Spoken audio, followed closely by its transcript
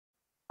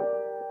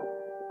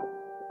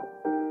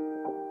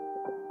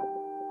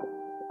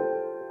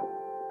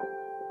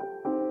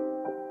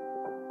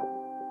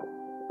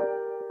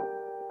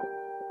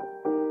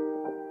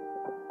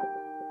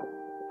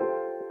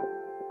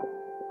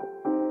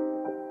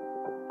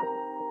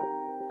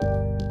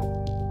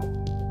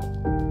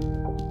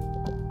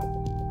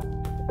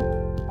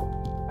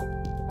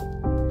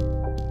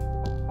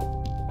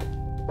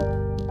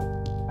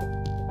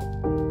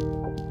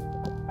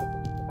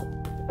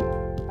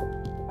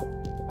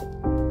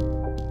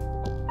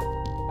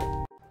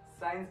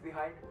science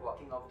behind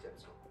working of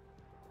gemstone.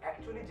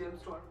 Actually,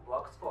 gemstone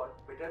works for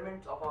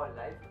betterment of our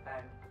life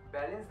and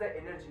balance the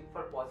energy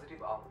for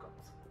positive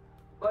outcomes.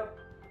 But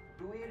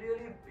do we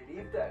really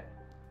believe that?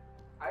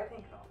 I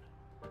think not.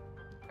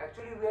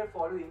 Actually, we are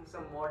following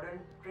some modern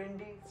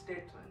trendy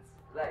statements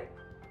like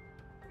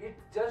it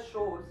just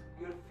shows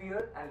your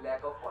fear and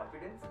lack of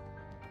confidence,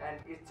 and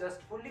it's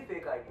just fully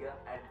fake idea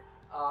and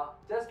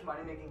just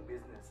money making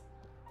business,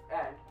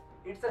 and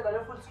it's a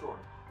colorful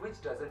stone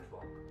which doesn't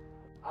work.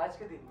 आज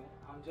के दिन में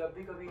हम जब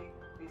भी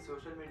कभी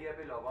social media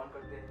पे log on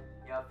करते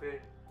हैं या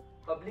फिर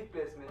पब्लिक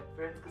प्लेस में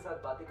फ्रेंड्स के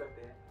साथ बातें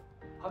करते हैं,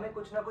 हमें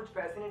कुछ ना कुछ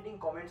फैसिनेटिंग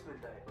कमेंट्स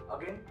मिलता है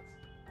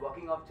against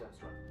working of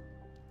gemstone,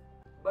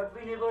 but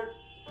we never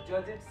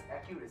जज it's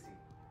accuracy.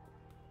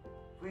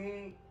 We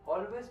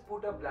always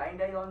put a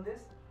blind eye on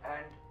this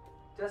and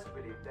just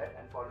believe that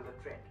and follow the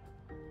trend.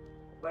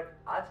 But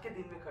आज के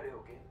दिन में खड़े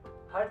होके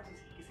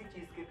किसी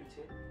चीज के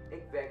पीछे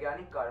एक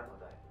वैज्ञानिक कारण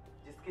होता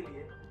है जिसके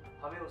लिए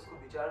हमें उसको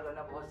विचार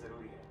करना बहुत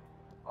जरूरी है.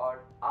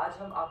 और आज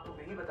हम आपको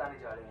वही बताने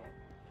जा रहे हैं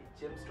कि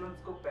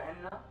जेमस्टोन्स को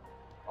पहनना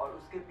और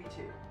उसके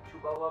पीछे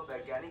छुपा हुआ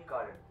वैज्ञानिक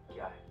कारण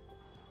क्या है.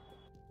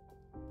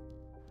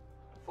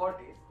 For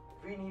this,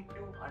 we need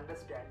to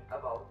understand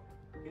about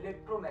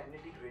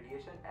electromagnetic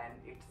radiation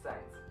and its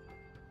science.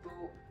 So,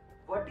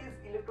 what is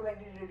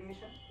electromagnetic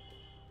radiation?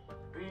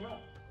 Do you know?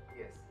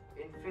 Yes,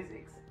 in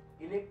physics,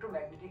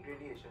 electromagnetic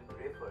radiation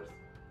refers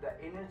the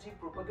energy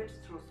propagates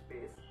through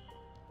space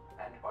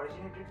and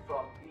originated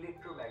from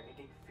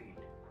electromagnetic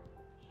field.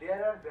 There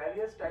are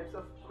various types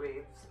of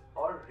waves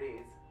or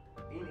rays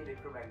in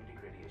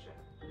electromagnetic radiation,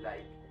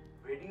 like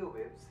radio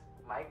waves,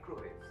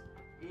 microwaves,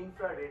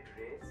 infrared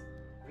rays,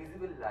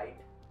 visible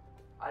light,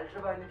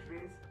 ultraviolet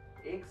rays,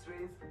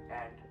 X-rays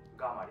and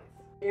gamma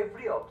rays.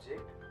 Every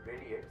object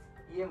radiates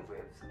EM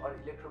waves or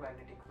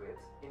electromagnetic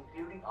waves,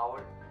 including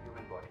our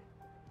human body.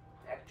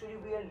 Actually,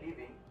 we are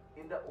living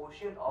in the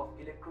ocean of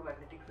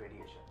electromagnetic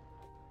radiation,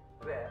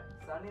 where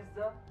sun is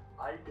the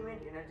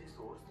ultimate energy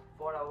source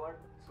for our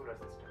solar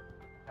system,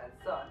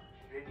 and sun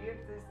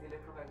radiates this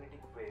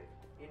electromagnetic wave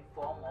in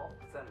form of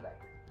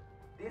sunlight.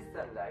 This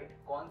sunlight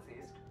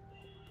consists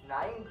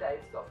 9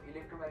 types of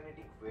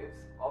electromagnetic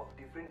waves of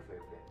different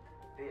wavelength.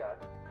 They are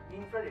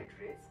infrared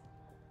rays,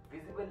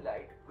 visible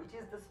light, which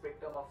is the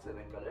spectrum of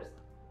 7 colors,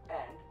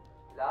 and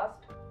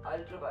last,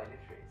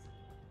 ultraviolet rays.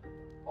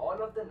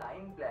 All of the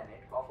 9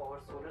 planets of our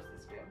solar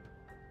system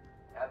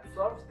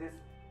absorbs this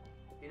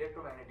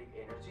electromagnetic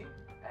energy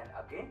and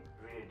again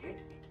radiate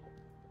it.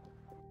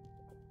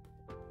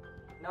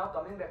 Now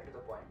coming back to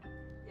the point,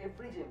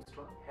 every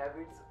gemstone have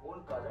its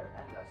own color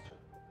and luster.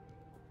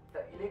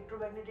 The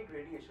electromagnetic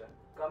radiation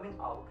coming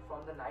out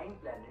from the 9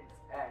 planets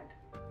and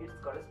its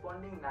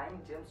corresponding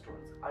 9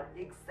 gemstones are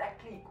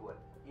exactly equal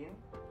in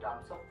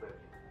terms of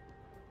wavelength.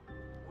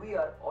 We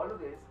are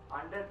always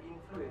under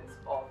influence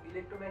of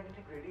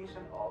electromagnetic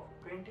radiation of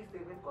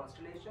 27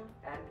 constellations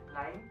and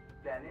 9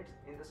 planets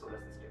in the solar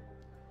system.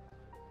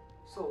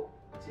 So,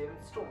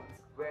 gemstones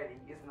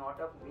wearing is not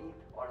a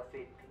myth or a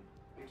fake thing.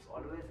 It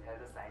always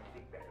has a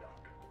scientific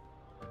background.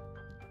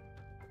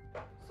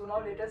 So now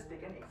let us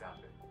take an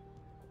example.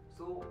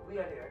 So we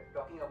are here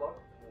talking about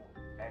moon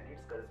and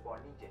its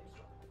corresponding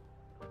gemstone.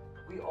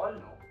 We all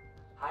know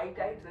high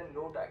tides and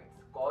low tides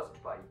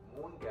caused by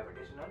moon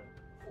gravitational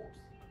force,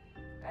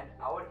 and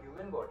our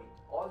human body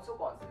also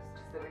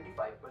consists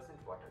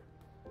 75% water.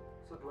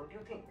 So don't you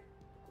think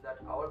that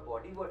our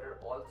body water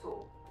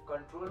also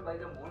controlled by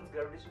the moon's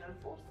gravitational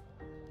force?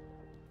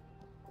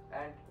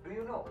 And do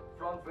you know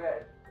from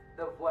where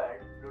the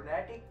word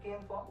lunatic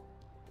came from?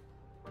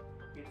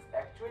 It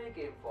actually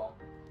came from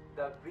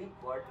the Greek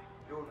word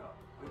lunar,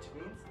 which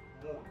means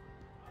moon.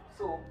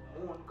 So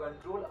moon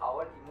control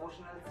our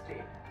emotional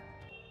state,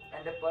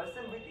 and a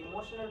person with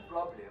emotional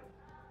problem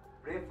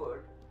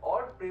preferred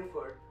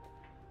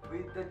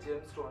with the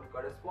gemstone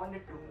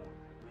corresponded to moon,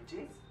 which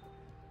is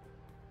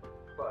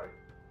pearl.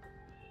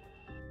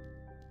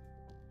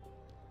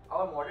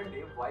 Our modern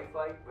day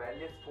Wi-Fi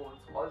wireless phones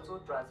also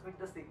transmit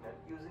the signal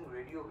using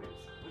radio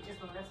waves, which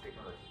is known as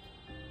technology.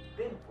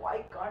 Then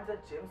why can't the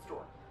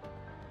gemstone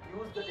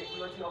use the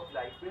technology of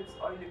light waves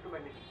or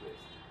electromagnetic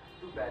waves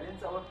to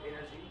balance our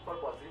energy for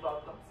positive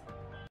outcomes?